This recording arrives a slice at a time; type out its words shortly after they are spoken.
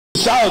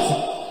Shout,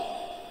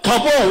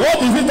 Kapo,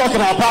 what is he talking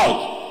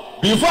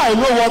about? Before I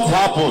know what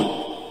happened,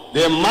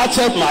 they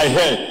matched my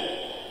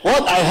head.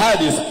 What I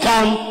had is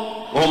can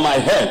on my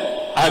head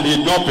and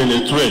did not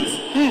penetrate.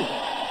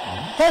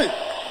 Hey.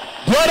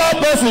 The other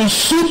person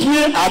shoot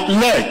me at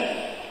leg,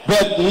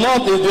 but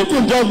not the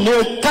thing just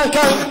made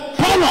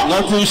power.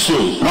 Nothing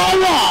shows.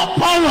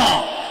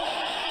 Power.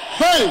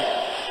 Hey.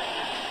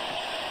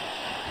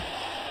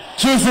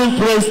 Choosing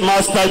praise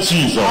Master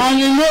Jesus.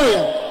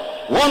 Hallelujah.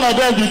 One of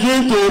them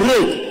began to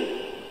raid.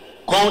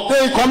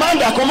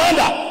 Commander,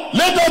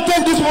 let us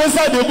take this one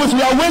inside the bush.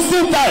 We are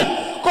wasting time.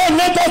 Come,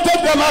 let us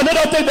take them out. Let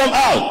us take them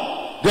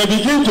out. They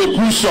begin to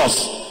push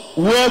us.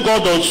 Where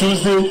God on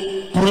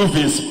Tuesday prove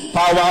his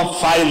power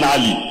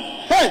finally.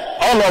 Hey,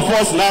 all of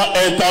us now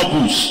enter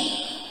bush.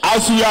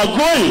 As we are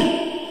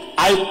going,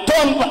 I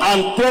turn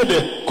and tell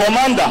the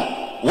commander,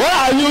 why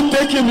are you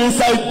taking me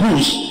inside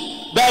bush?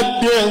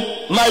 That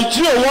my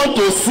Gio want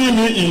to see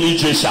me in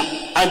Ijesha,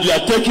 and you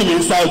are taking me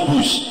inside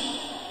bush.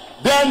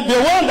 Then the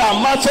one that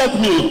matched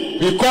me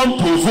become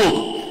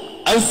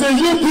provoked and say,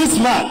 you this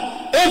man,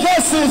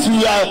 ever since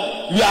we are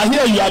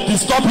here, you are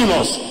disturbing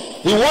us.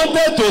 He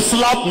wanted to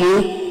slap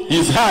me,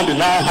 his hand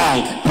now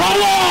hang.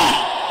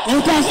 Power!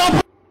 You can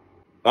stop.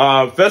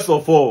 First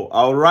of all,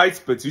 I'll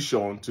write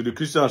petition to the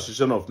Christian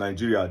Association of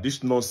Nigeria.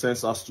 This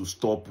nonsense has to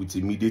stop with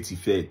immediate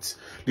effect.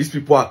 These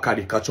people are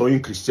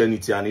caricaturing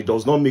Christianity and it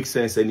does not make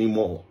sense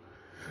anymore.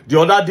 The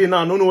other day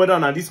now, I don't know whether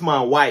now this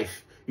man's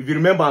wife, if you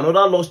remember,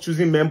 another lost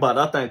choosing member at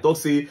that time talk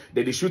say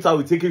that they shoot her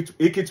with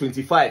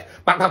AK-25.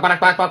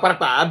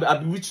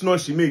 Which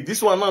noise she make?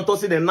 This one now talk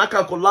say the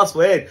knacker collapse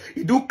for head.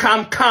 He do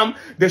cam.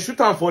 They shoot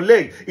her for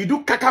leg. He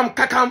do can.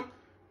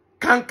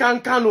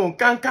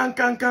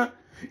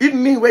 It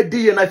mean where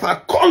day and if I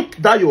conk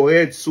that your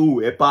head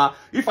so if I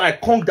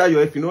conk that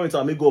your head, you know it,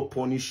 I may God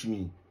punish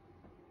me.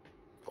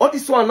 All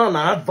this one now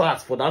na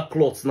advert for that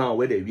cloth now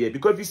where they wear.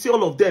 Because if you see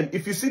all of them,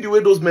 if you see the way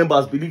those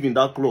members believe in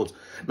that cloth,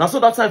 now so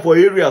that time for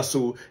area,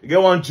 so you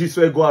get one gist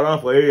where go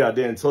around for area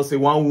then. So say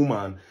one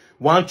woman,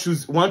 one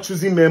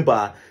choosing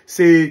member,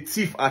 say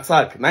thief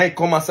attack. Now he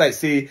come outside,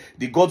 say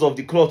the gods of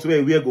the cloth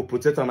where we go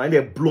protect and they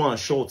blow and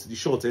short, the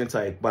short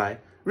enter it by.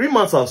 Real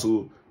matters,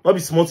 so not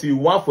be smart to you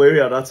one for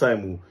area at that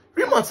time.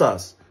 Real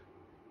matters.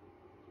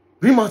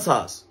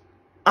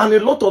 And a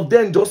lot of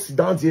them just sit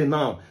down there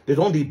now. They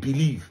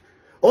believe.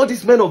 All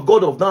these men of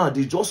God of now,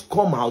 they just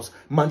come out,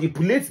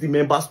 manipulate the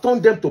members, turn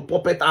them to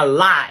puppet and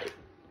lie.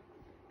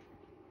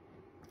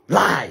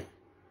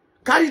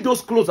 Carry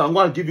those clothes and go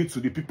and give it to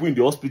the people in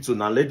the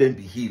hospital and let them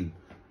be healed.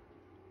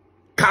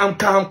 Calm.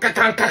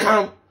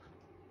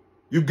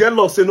 You get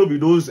lost, say no be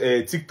those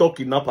TikTok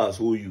kidnappers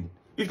who you.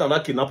 If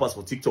not kidnappers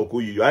for TikTok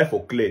who you eye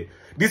for clear.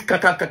 This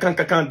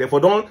kakan,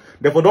 therefore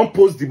don't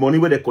post the money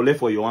where they collect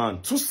for your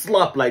hand. Two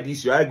slap like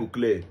this, your eye go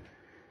clear.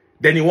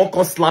 Then you won't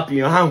come slap in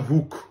your hand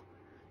hook.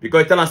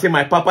 Because you tell us say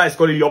my papa is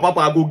calling your papa,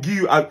 I go give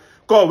you.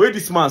 Come, where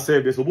this man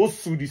said they're supposed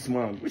to sue this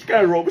man. Which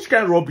kind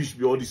of rubbish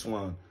be all this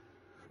one?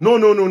 No.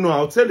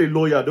 I'll tell a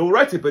lawyer. They'll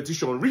write a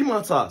petition. Real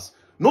matters.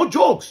 No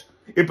jokes.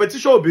 A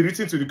petition will be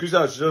written to the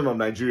Christian Association of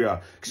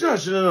Nigeria. Christian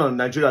Association of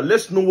Nigeria,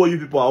 let's know what you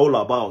people are all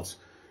about.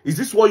 Is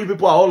this what you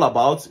people are all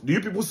about? Do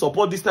you people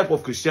support this type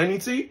of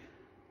Christianity?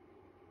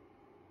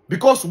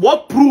 Because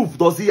what proof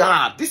does he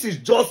have? This is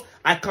just,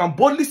 I can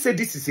boldly say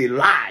this is a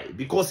lie.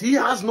 Because he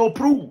has no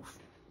proof.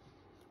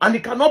 And he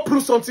cannot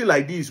prove something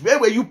like this. Where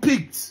were you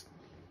picked?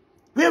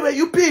 Where were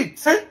you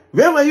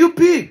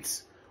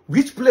picked?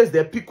 Which place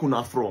they pick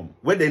una from?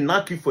 Where they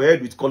knock you for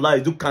head with collar,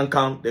 you do can.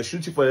 They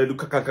shoot you for head, do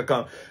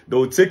can. They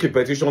will take a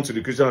petition to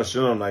the Christian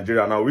Association of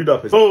Nigeria. And I'll read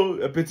that petition.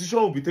 So a petition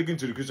will be taken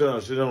to the Christian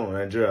Association of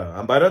Nigeria.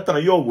 And by that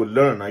time, you all will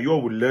learn. And you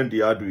all will learn the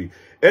hard way.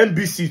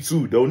 NBC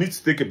too, they will need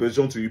to take a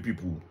petition to you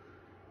people.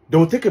 They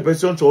will take a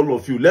petition to all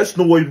of you. Let's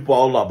know what you people are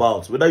all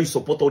about. Whether you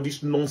support all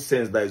this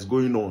nonsense that is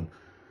going on.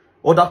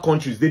 Other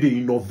countries, they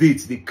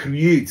innovate, they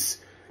create,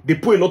 they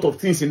put a lot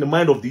of things in the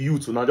mind of the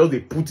youth. So now just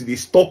they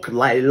stock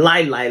lie,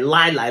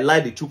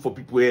 they choke for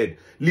people's head.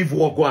 Leave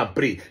war, go and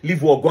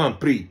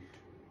pray.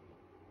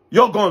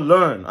 You're gonna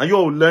learn, and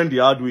you'll learn the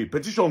hard way.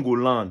 Petition go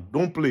learn.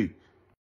 Don't play.